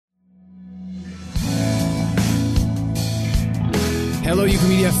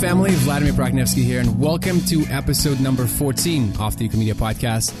Eucomedia family, Vladimir Prokhnevsky here, and welcome to episode number 14 of the Eucomedia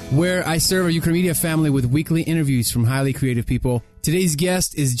podcast, where I serve a Eucomedia family with weekly interviews from highly creative people. Today's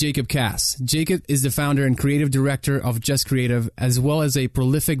guest is Jacob Cass. Jacob is the founder and creative director of Just Creative, as well as a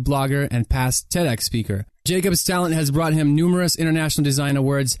prolific blogger and past TEDx speaker. Jacob's talent has brought him numerous international design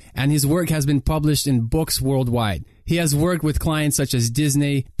awards, and his work has been published in books worldwide. He has worked with clients such as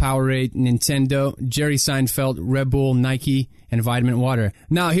Disney, Powerade, Nintendo, Jerry Seinfeld, Red Bull, Nike, and Vitamin Water.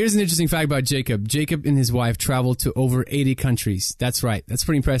 Now, here's an interesting fact about Jacob. Jacob and his wife traveled to over 80 countries. That's right. That's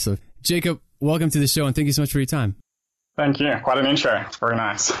pretty impressive. Jacob, welcome to the show, and thank you so much for your time. Thank you. Quite an intro. Very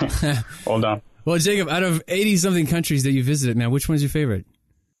nice. Well done. Well, Jacob, out of 80-something countries that you visited, man, which one's your favorite?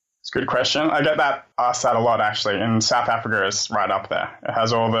 It's a good question. I get asked that a lot, actually. And South Africa is right up there. It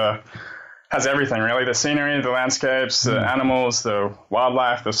has everything, really. The scenery, the landscapes, the animals, the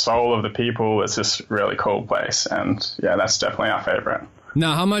wildlife, the soul of the people. It's just a really cool place. And yeah, that's definitely our favorite.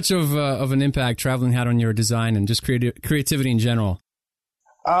 Now, how much of an impact traveling had on your design and just creativity in general?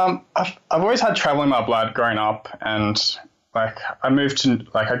 I've always had travel in my blood growing up. And I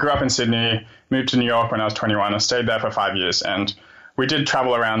grew up in Sydney, moved to New York when I was 21. I stayed there for 5 years. And we did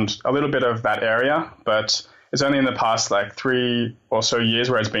travel around a little bit of that area, but it's only in the past 3 or so years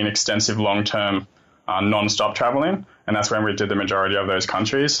where it's been extensive long-term non-stop traveling, and that's when we did the majority of those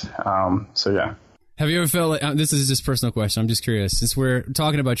countries. So yeah. Have you ever felt like, this is just a personal question, I'm just curious, since we're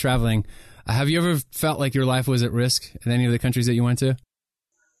talking about traveling, have you ever felt like your life was at risk in any of the countries that you went to?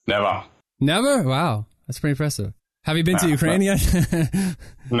 Never. Never? Wow, that's pretty impressive. Have you been to Ukraine yet?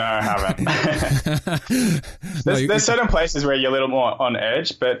 No, I haven't. There's certain places where you're a little more on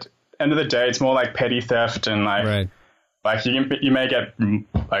edge, but end of the day, it's more like petty theft and you may get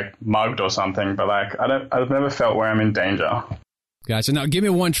mugged or something, but I've never felt where I'm in danger. Gotcha. Now, give me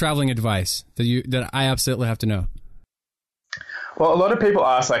one traveling advice that I absolutely have to know. Well, a lot of people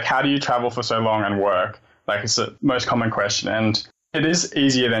ask how do you travel for so long and work? It's the most common question, and it is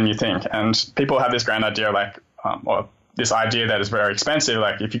easier than you think. And people have this grand idea or this idea that is very expensive.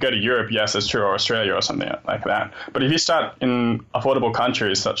 If you go to Europe, yes, it's true, or Australia or something like that. But if you start in affordable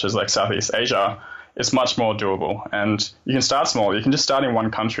countries such as Southeast Asia, it's much more doable. And you can start small. You can just start in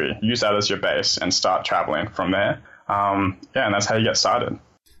one country, use that as your base, and start traveling from there. And that's how you get started.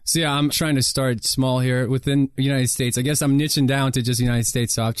 So yeah, I'm trying to start small here within the United States. I guess I'm niching down to just the United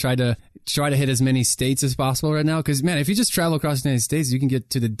States. So I've tried to hit as many states as possible right now. Because, man, if you just travel across the United States, you can get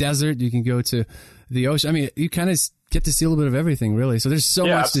to the desert, you can go to the ocean. I mean, you kind of get to see a little bit of everything, really. So there's so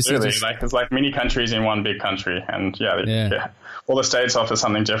much to see. It's like mini countries in one big country. And yeah. All the states offer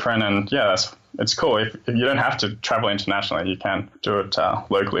something different. And yeah, it's cool. If you don't have to travel internationally, you can do it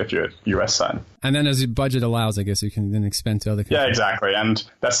locally if you're at US side. And then as your budget allows, I guess you can then expand to other countries. Yeah, exactly. And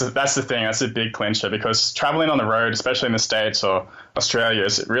that's the thing. That's a big clincher, because traveling on the road, especially in the States or Australia,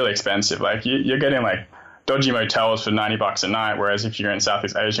 is really expensive. You're getting dodgy motels for $90 a night, whereas if you're in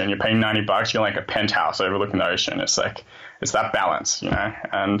Southeast Asia and you're paying $90, you're a penthouse overlooking the ocean. It's that balance,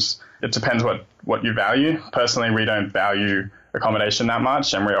 and it depends what you value. Personally, we don't value accommodation that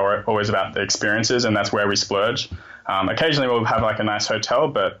much, and we're always about the experiences, and that's where we splurge. Occasionally we'll have a nice hotel,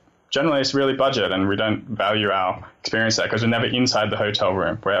 but generally it's really budget, and we don't value our experience there because we're never inside the hotel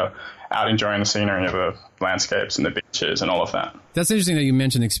room. We're out enjoying the scenery of the landscapes and the beaches and all of that. That's interesting that you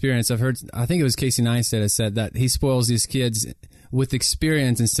mentioned experience. I think it was Casey Neistat that said that he spoils these kids with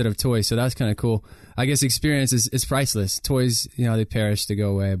experience instead of toys. So that's kind of cool. I guess experience is priceless. Toys, they perish, they go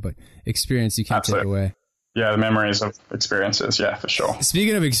away, but experience you can't take away. Yeah, the memories of experiences, yeah, for sure.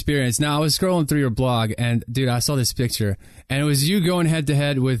 Speaking of experience, now I was scrolling through your blog, and dude, I saw this picture, and it was you going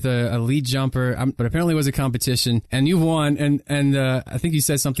head-to-head with a lead jumper, but apparently it was a competition, and you won, and I think you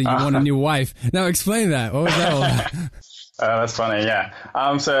said something, you won a new wife. Now explain that. What was that all about? That's funny, yeah.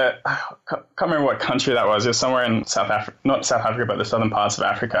 So I can't remember what country that was. It was somewhere in not South Africa, but the southern parts of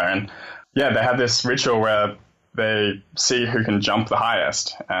Africa, and yeah, they have this ritual where they see who can jump the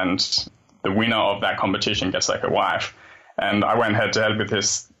highest, and the winner of that competition gets a wife. And I went head to head with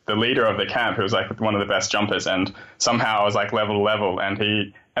the leader of the camp, who was one of the best jumpers. And somehow I was level to level, and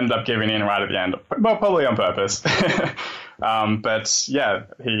he ended up giving in right at the end. Well, probably on purpose. But yeah,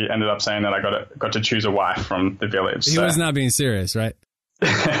 he ended up saying that I got to choose a wife from the village. He was not being serious, right?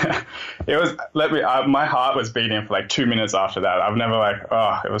 It was, my heart was beating for 2 minutes after that. I've never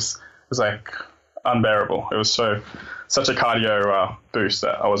it was unbearable. It was such a cardio boost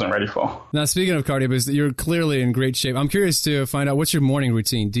that I wasn't ready for. Now, speaking of cardio boost, you're clearly in great shape. I'm curious to find out, what's your morning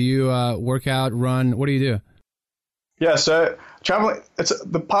routine? Do you work out, run? What do you do? Yeah, so traveling, it's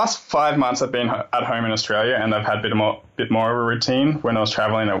the past 5 months I've been at home in Australia, and I've had a bit more of a routine. When I was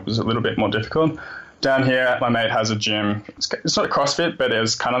traveling, it was a little bit more difficult. down here, my mate has a gym. It's not CrossFit, but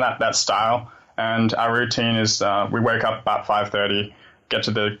it's kind of that style. And our routine is we wake up about 5:30, get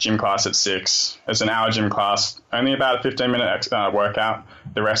to the gym class at 6. It's an hour gym class, only about a 15-minute workout.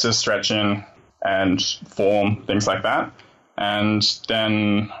 The rest is stretching and form, things like that. And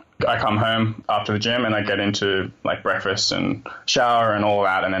then I come home after the gym and I get into like breakfast and shower and all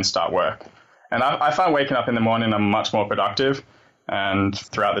that and then start work. And I find waking up in the morning I'm much more productive and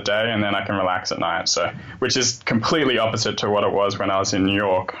throughout the day, and then I can relax at night. So, which is completely opposite to what it was when I was in New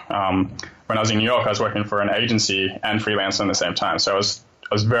York. When I was in New York, I was working for an agency and freelance at the same time. So I was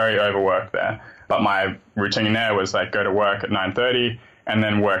very overworked there. But my routine there was like go to work at 9:30 and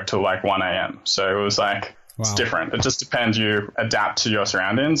then work till like 1 a.m. So it was like, It's different. It just depends. You adapt to your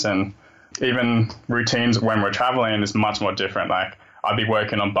surroundings, and even routines when we're traveling is much more different. Like I'd be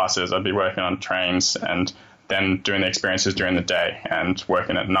working on buses, I'd be working on trains, and then doing the experiences during the day and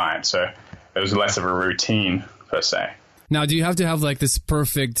working at night. So it was less of a routine per se. Now, do you have to have like this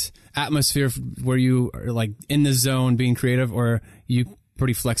perfect atmosphere where you are like in the zone being creative, or are you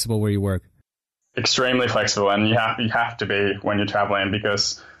pretty flexible where you work? Extremely flexible, and you have to be when you're traveling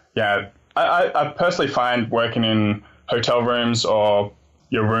because, I personally find working in hotel rooms or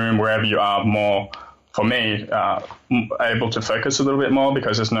your room, wherever you are, more, for me, able to focus a little bit more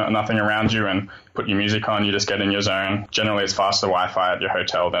because there's nothing around you, and put your music on, you just get in your zone. Generally, it's faster Wi-Fi at your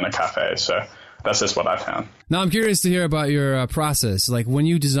hotel than a cafe, so that's just what I found. Now, I'm curious to hear about your process. Like when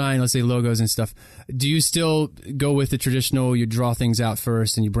you design, let's say, logos and stuff, do you still go with the traditional, you draw things out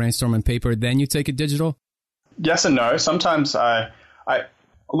first and you brainstorm on paper, then you take it digital? Yes and no. Sometimes a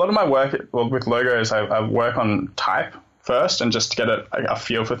lot of my work with logos, I work on type first and just get a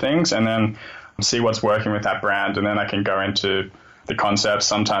feel for things, and then see what's working with that brand, and then I can go into the concepts.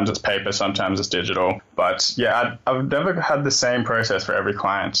 Sometimes it's paper, sometimes it's digital. But yeah, I've never had the same process for every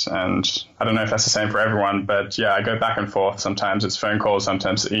client, and I don't know if that's the same for everyone, but yeah, I go back and forth. Sometimes it's phone calls,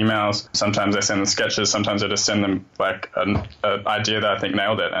 sometimes it's emails, sometimes I send them sketches, sometimes I just send them like an idea that I think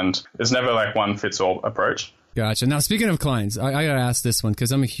nailed it, and there's never like one fits all approach. Gotcha. Now, speaking of clients, I got to ask this one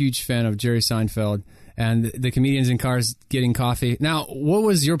because I'm a huge fan of Jerry Seinfeld and the comedians in cars getting coffee. Now, what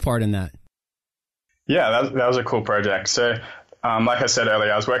was your part in that? Yeah, that was a cool project. So, like I said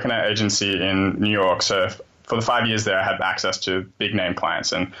earlier, I was working at an agency in New York. So for the 5 years there, I had access to big name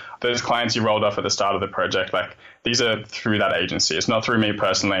clients. And those clients you rolled off at the start of the project, like these are through that agency. It's not through me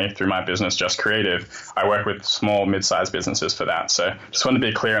personally, through my business, Just Creative. I work with small, mid-sized businesses for that. So just want to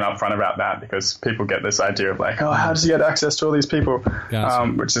be clear and upfront about that because people get this idea of like, oh, how does he get access to all these people?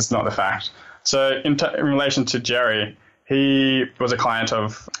 Gotcha. Which is not the fact. So in relation to Jerry, he was a client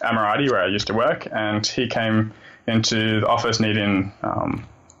of Ammirati, where I used to work, and he came into the office needing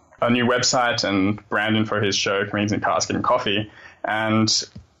a new website and branding for his show, Comedians in Cars Getting Coffee. And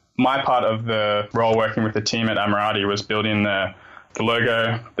my part of the role working with the team at Ammirati was building the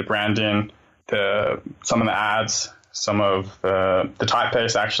logo, the branding, some of the ads, some of the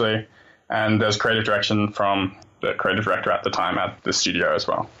typeface, actually. And there's creative direction from the creative director at the time at the studio as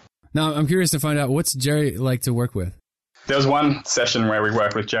well. Now, I'm curious to find out, what's Jerry like to work with? There was one session where we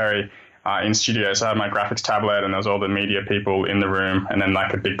worked with Jerry in studio. So I had my graphics tablet and there was all the media people in the room, and then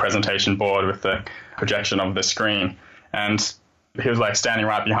like a big presentation board with the projection of the screen. And he was like standing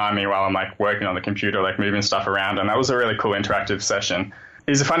right behind me while I'm like working on the computer, like moving stuff around. And that was a really cool interactive session.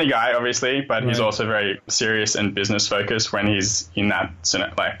 He's a funny guy, obviously, but he's also very serious and business focused when he's in that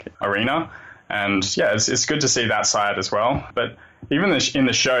like arena. And yeah, it's good to see that side as well. But even in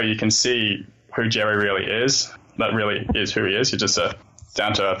the show, you can see who Jerry really is. That really is who he is. He's just a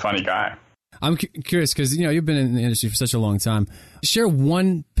down to earth funny guy. I'm curious because, you know, you've been in the industry for such a long time. Share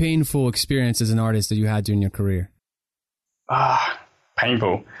one painful experience as an artist that you had during your career.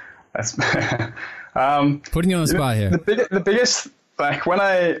 Painful. That's putting you on the spot here. The biggest, like when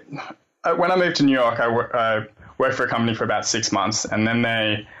I moved to New York, I worked for a company for about 6 months, and then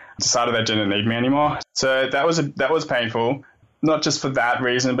they decided they didn't need me anymore. So that was painful. Not just for that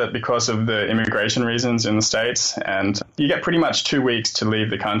reason, but because of the immigration reasons in the States. And you get pretty much 2 weeks to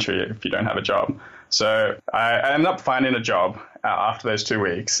leave the country if you don't have a job. So I ended up finding a job after those 2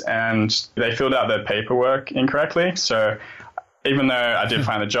 weeks, and they filled out their paperwork incorrectly. So even though I did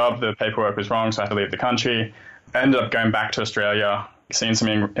find the job, the paperwork was wrong, so I had to leave the country. I ended up going back to Australia, seeing some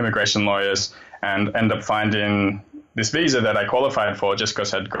immigration lawyers, and ended up finding this visa that I qualified for just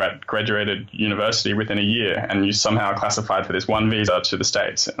because I'd graduated university within a year, and you somehow classified for this one visa to the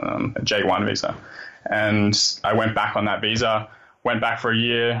States, a J1 visa. And I went back on that visa, went back for a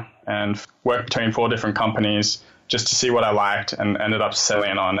year and worked between 4 different companies just to see what I liked, and ended up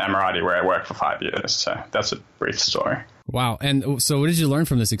settling on Ammirati, where I worked for 5 years. So that's a brief story. Wow. And so what did you learn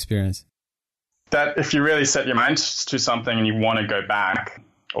from this experience? that if you really set your mind to something and you want to go back,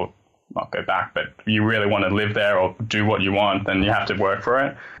 or not go back, but you really want to live there or do what you want, then you have to work for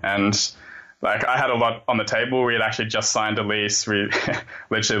it. And like, I had a lot on the table. We had actually just signed a lease. We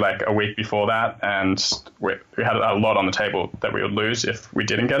literally like a week before that, and we had a lot on the table that we would lose if we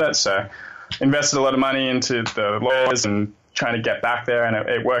didn't get it. So invested a lot of money into the lawyers and trying to get back there, and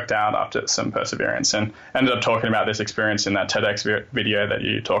it worked out after some perseverance, and ended up talking about this experience in that TEDx video that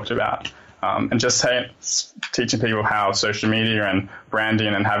you talked about. And just teaching people how social media and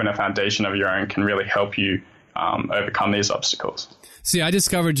branding and having a foundation of your own can really help you overcome these obstacles. See, I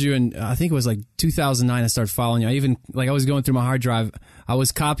discovered you in, I think it was like 2009. I started following you. I was going through my hard drive. I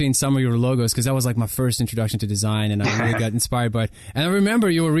was copying some of your logos because that was like my first introduction to design, and I really got inspired by it. And I remember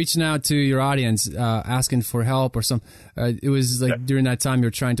you were reaching out to your audience, asking for help or some. It was like during that time you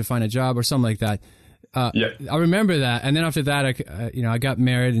were trying to find a job or something like that. I remember that. And then after that, I got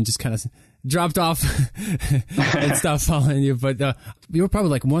married and just kind of dropped off and stopped following you. But you were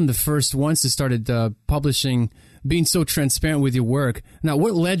probably like one of the first ones to started publishing, being so transparent with your work. Now,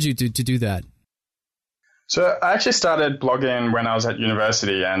 what led you to do that? So I actually started blogging when I was at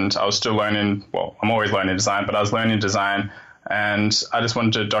university, and I was still learning. Well, I'm always learning design, but I was learning design, and I just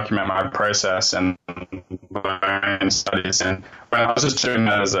wanted to document my process and learn studies. And when I was just doing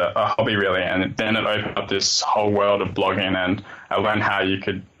that as a hobby, really, and then it opened up this whole world of blogging, and I learned how you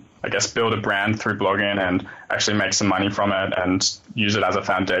could, I guess, build a brand through blogging and actually make some money from it and use it as a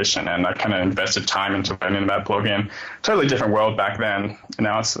foundation. And I kind of invested time into learning about blogging. Totally different world back then.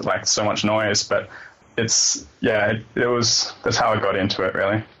 Now it's like so much noise, but that's how I got into it,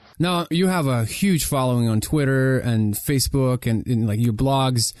 really. Now, you have a huge following on Twitter and Facebook and like your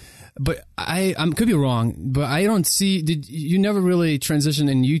blogs, but I could be wrong, but I don't see, did you never really transition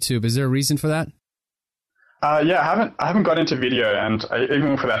in YouTube? Is there a reason for that? Yeah, I haven't got into video, and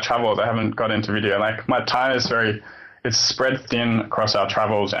even for our travels, I haven't got into video. Like, my time is it's spread thin across our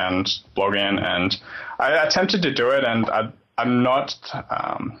travels and blogging, and I attempted to do it, and I'm not,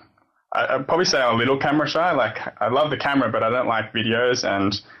 I'd probably say I'm a little camera shy. Like, I love the camera, but I don't like videos,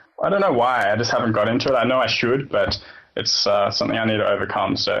 and I don't know why. I just haven't got into it. I know I should, but it's something I need to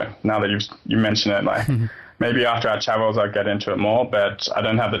overcome. So now that you mention it, like, maybe after our travels, I'll get into it more, but I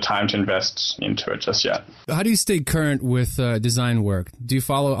don't have the time to invest into it just yet. How do you stay current with design work? Do you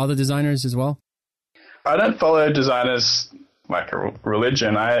follow other designers as well? I don't follow designers like a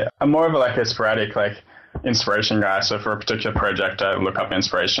religion. I'm more of a sporadic, inspiration guy. So for a particular project, I look up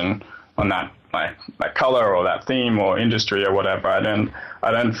inspiration on that, like color or that theme or industry or whatever. I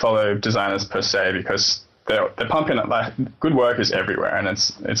don't follow designers per se, because they're pumping it. Good work is everywhere, and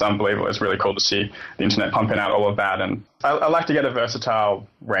it's unbelievable. It's really cool to see the internet pumping out all of that, and I like to get a versatile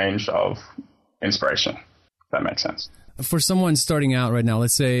range of inspiration, if that makes sense. For someone starting out right now,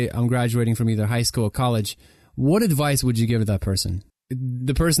 let's say I'm graduating from either high school or college, what advice would you give to that person?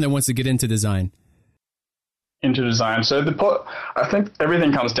 The person that wants to get into design. So I think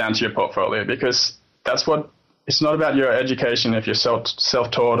everything comes down to your portfolio, because it's not about your education if you're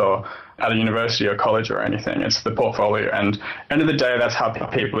self-taught or at a university or college or anything. It's the portfolio. And end of the day, that's how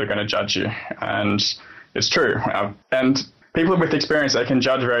people are going to judge you. And it's true. And people with experience, they can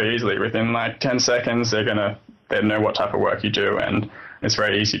judge very easily. Within 10 seconds, they know what type of work you do, and it's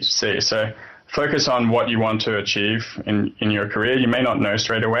very easy to see. So focus on what you want to achieve in your career. You may not know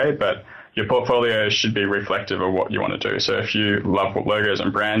straight away, but your portfolio should be reflective of what you want to do. So if you love logos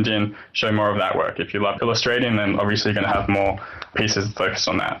and branding, show more of that work. If you love illustrating, then obviously you're going to have more pieces focused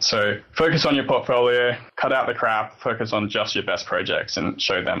on that. So focus on your portfolio, cut out the crap, focus on just your best projects and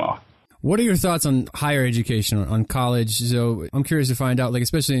show them off. What are your thoughts on higher education, on college? So I'm curious to find out,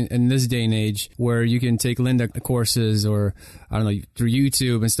 especially in this day and age where you can take Lynda courses or, I don't know, through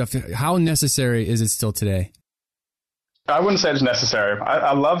YouTube and stuff. How necessary is it still today? I wouldn't say it's necessary.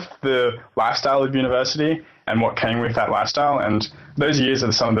 I love the lifestyle of university and what came with that lifestyle. And those years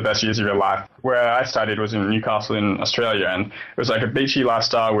are some of the best years of your life. Where I studied was in Newcastle in Australia, and it was like a beachy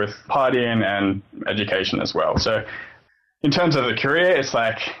lifestyle with partying and education as well. So in terms of the career, it's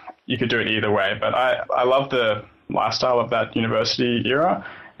like you could do it either way. But I love the lifestyle of that university era,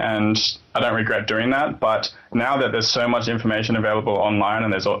 and I don't regret doing that. But now that there's so much information available online,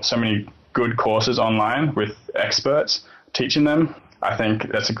 and there's so many good courses online with experts teaching them, I think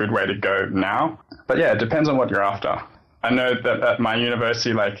that's a good way to go now. But yeah, it depends on what you're after. I know that at my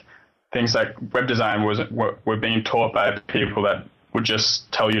university, things like web design were being taught by people that would just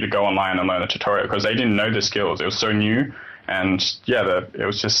tell you to go online and learn a tutorial because they didn't know the skills. It was so new. And yeah, it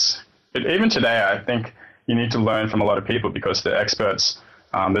was just, even today, I think you need to learn from a lot of people because they're experts.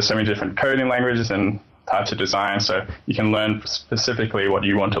 There's so many different coding languages and types of design, so you can learn specifically what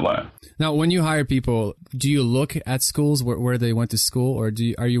you want to learn. Now, when you hire people, do you look at schools where they went to school, or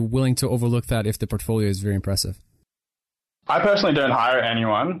are you willing to overlook that if the portfolio is very impressive? I personally don't hire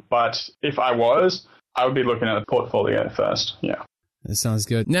anyone, but if I was, I would be looking at the portfolio first. Yeah. That sounds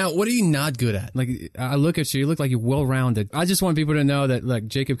good. Now, what are you not good at? Like, I look at you look like you're well-rounded. I just want people to know that, like,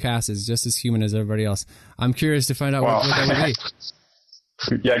 Jacob Cass is just as human as everybody else. I'm curious to find out what that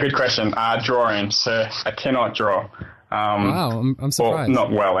would be. Yeah, good question. Drawing. So I cannot draw. Wow, I'm surprised. Well,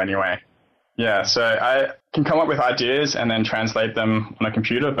 not well, anyway. Yeah, so I can come up with ideas and then translate them on a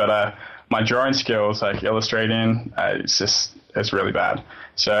computer, but my drawing skills, like illustrating, it's really bad.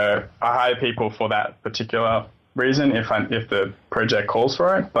 So I hire people for that particular reason if the project calls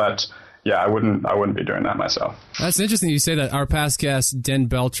for it, but yeah, I wouldn't be doing that myself. That's interesting you say that. Our past guest, Den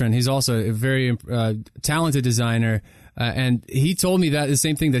Beltran, he's also a very talented designer, and he told me that the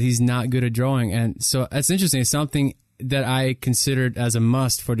same thing, that he's not good at drawing, and so that's interesting. It's something that I considered as a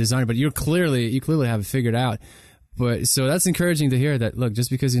must for design, but you clearly have it figured out. But so that's encouraging to hear that, look,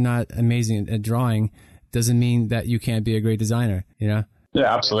 just because you're not amazing at drawing doesn't mean that you can't be a great designer, you know?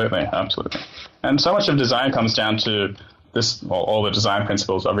 Yeah, absolutely. And so much of design comes down to this, well, all the design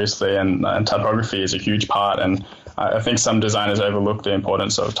principles, obviously, and typography is a huge part. And I think some designers overlook the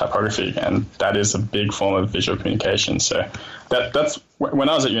importance of typography, and that is a big form of visual communication. So that's when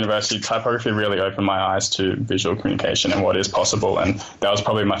I was at university, typography really opened my eyes to visual communication and what is possible. And that was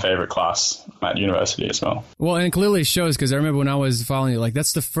probably my favorite class at university as well. Well, and it clearly shows, because I remember when I was following you, like,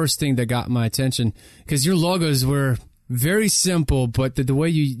 that's the first thing that got my attention, because your logos were very simple, but the way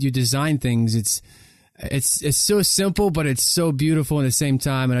you design things, it's so simple, but it's so beautiful at the same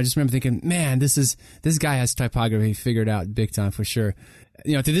time. And I just remember thinking, man, this guy has typography figured out big time for sure.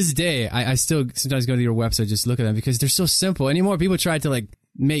 You know, to this day, I still sometimes go to your website, just look at them, because they're so simple. Anymore, people try to like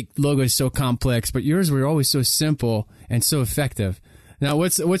make logos so complex, but yours were always so simple and so effective. Now,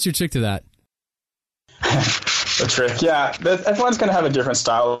 what's your trick to that? The trick, yeah. Everyone's going to have a different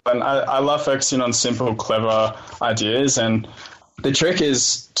style, and I love focusing on simple, clever ideas. And the trick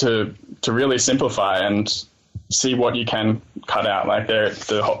is to really simplify and see what you can cut out. Like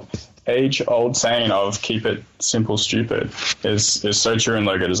the age-old saying of "keep it simple, stupid" is so true in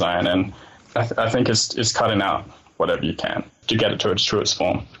logo design, and I think it's cutting out whatever you can to get it to its truest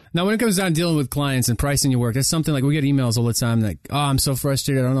form. Now, when it comes down to dealing with clients and pricing your work, that's something like we get emails all the time like, oh, I'm so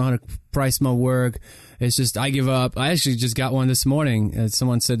frustrated. I don't know how to price my work. It's just, I give up. I actually just got one this morning.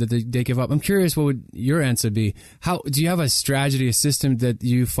 Someone said that they give up. I'm curious, what would your answer be? How do you have a strategy, a system that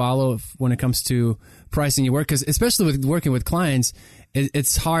you follow when it comes to pricing your work? Because especially with working with clients,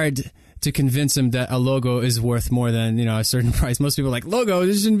 it's hard to convince them that a logo is worth more than, you know, a certain price. Most people are like, logo,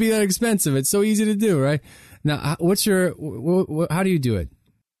 this shouldn't be that expensive. It's so easy to do, right? Now, how do you do it?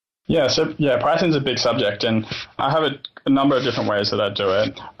 Yeah, so pricing is a big subject, and I have a number of different ways that I do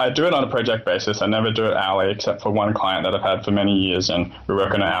it. I do it on a project basis. I never do it hourly, except for one client that I've had for many years, and we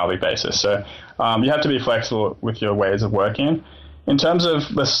work on an hourly basis. So you have to be flexible with your ways of working. In terms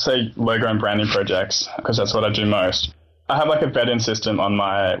of, let's say, logo and branding projects, because that's what I do most, I have like a vetting system on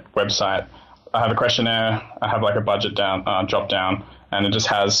my website. I have a questionnaire. I have like a budget drop down, and it just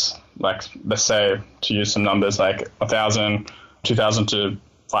has, like, let's say, to use some numbers, like 1,000, 2,000 to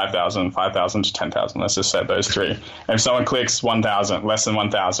 5,000, 5,000 to 10,000. Let's just say those three. And if someone clicks 1,000, less than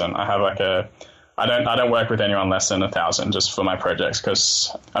 1,000, I have like I don't work with anyone less than 1,000 just for my projects,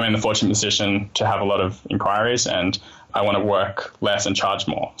 because I'm in the fortunate position to have a lot of inquiries and I want to work less and charge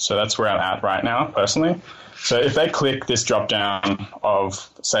more. So that's where I'm at right now, personally. So if they click this drop down of,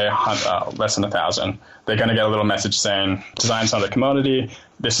 say, less than 1,000, they're going to get a little message saying, design's not a commodity.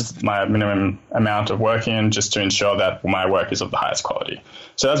 This is my minimum amount of work in, just to ensure that my work is of the highest quality.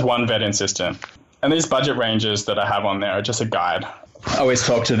 So that's one vetting system. And these budget ranges that I have on there are just a guide. I always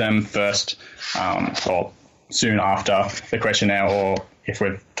talk to them first or soon after the questionnaire, or if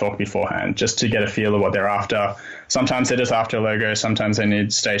we've talked beforehand, just to get a feel of what they're after. Sometimes they're just after a logo, sometimes they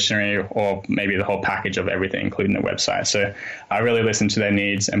need stationery, or maybe the whole package of everything, including the website. So I really listen to their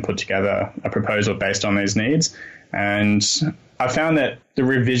needs and put together a proposal based on these needs. And I found that the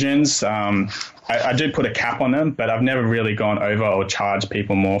revisions, I do put a cap on them, but I've never really gone over or charged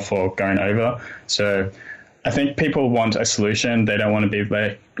people more for going over. So I think people want a solution. They don't want to be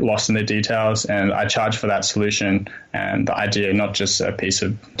very lost in the details, and I charge for that solution and the idea, not just a piece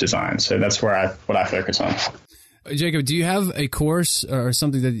of design. So that's what I focus on. Jacob, do you have a course or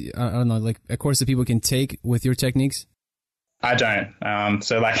something that, I don't know, like a course that people can take with your techniques? I don't.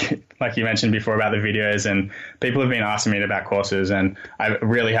 So like you mentioned before about the videos, and people have been asking me about courses, and I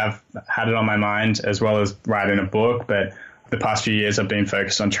really have had it on my mind, as well as writing a book, but the past few years I've been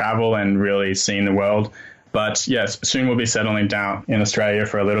focused on travel and really seeing the world. But yes, soon we'll be settling down in Australia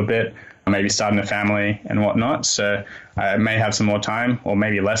for a little bit, maybe starting a family and whatnot. So I may have some more time or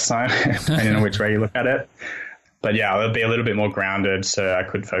maybe less time, depending on which way you look at it. But yeah, it'll be a little bit more grounded so I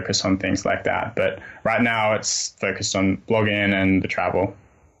could focus on things like that. But right now it's focused on blogging and the travel.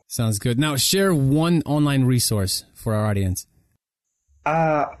 Sounds good. Now share one online resource for our audience.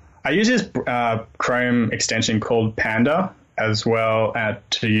 I use this Chrome extension called Panda as well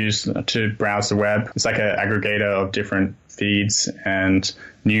to browse the web. It's like an aggregator of different feeds and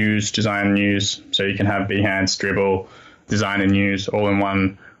news, design news. So you can have Behance, Dribbble, design and news all in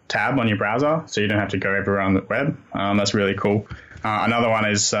one tab on your browser. So you don't have to go everywhere on the web. That's really cool. Another one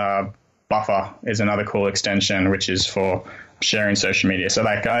is Buffer is another cool extension, which is for sharing social media. So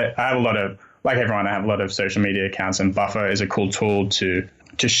like I have a lot of, like everyone, I have a lot of social media accounts, and Buffer is a cool tool to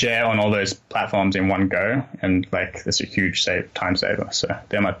share on all those platforms in one go. And like, it's a huge time saver. So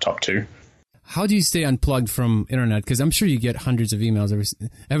they're my top two. How do you stay unplugged from internet? Because I'm sure you get hundreds of emails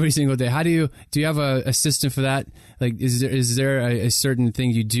every single day. How do you have a system for that? Like, is there a certain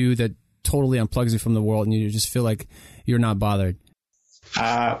thing you do that totally unplugs you from the world and you just feel like you're not bothered?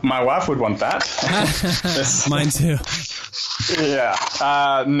 My wife would want that. Mine too. Yeah.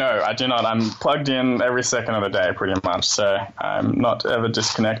 No, I do not. I'm plugged in every second of the day pretty much. So I'm not ever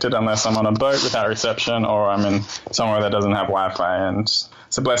disconnected unless I'm on a boat without reception or I'm in somewhere that doesn't have Wi-Fi. And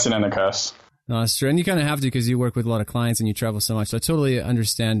it's a blessing and a curse. No, that's true. And you kind of have to because you work with a lot of clients and you travel so much. So I totally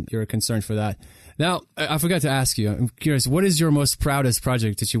understand your concern for that. Now, I forgot to ask you, I'm curious, what is your most proudest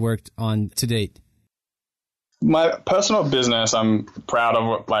project that you worked on to date? My personal business, I'm proud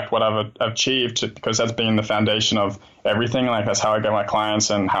of like what I've achieved because that's been the foundation of everything. Like that's how I get my clients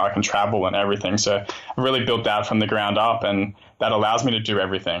and how I can travel and everything. So I've really built that from the ground up, and that allows me to do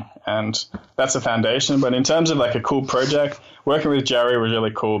everything. And that's the foundation. But in terms of like a cool project, working with Jerry was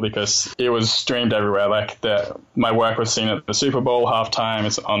really cool because it was streamed everywhere. Like my work was seen at the Super Bowl halftime.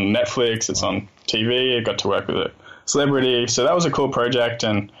 It's on Netflix. It's on TV. I got to work with a celebrity. So that was a cool project.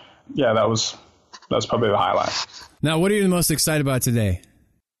 And yeah, that's probably the highlight. Now, what are you the most excited about today?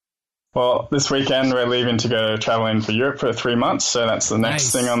 Well, this weekend we're leaving to go traveling for Europe for 3 months. So that's the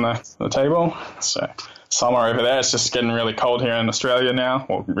next thing on the table. So summer over there. It's just getting really cold here in Australia now.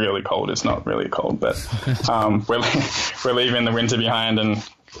 Well, really cold. It's not really cold, but we're leaving the winter behind and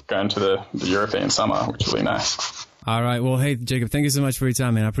going to the European summer, which will be nice. All right. Well, hey, Jacob, thank you so much for your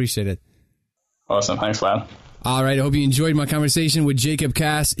time, man. I appreciate it. Awesome. Thanks, Vlad. All right. I hope you enjoyed my conversation with Jacob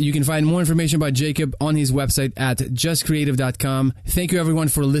Cass. You can find more information about Jacob on his website at justcreative.com. Thank you, everyone,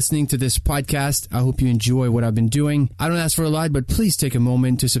 for listening to this podcast. I hope you enjoy what I've been doing. I don't ask for a lot, but please take a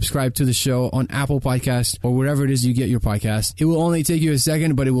moment to subscribe to the show on Apple Podcasts or wherever it is you get your podcast. It will only take you a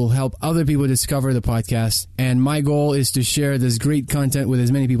second, but it will help other people discover the podcast. And my goal is to share this great content with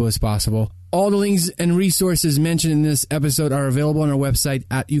as many people as possible. All the links and resources mentioned in this episode are available on our website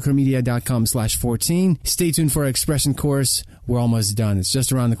at ukramedia.com/14. Stay tuned for our expression course. We're almost done. It's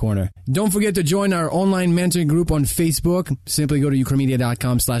just around the corner. Don't forget to join our online mentoring group on Facebook. Simply go to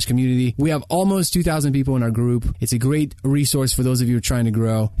ukramedia.com/community. We have almost 2,000 people in our group. It's a great resource for those of you who are trying to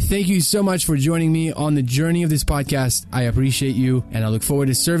grow. Thank you so much for joining me on the journey of this podcast. I appreciate you, and I look forward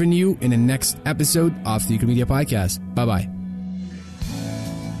to serving you in the next episode of the Ukramedia Podcast. Bye-bye.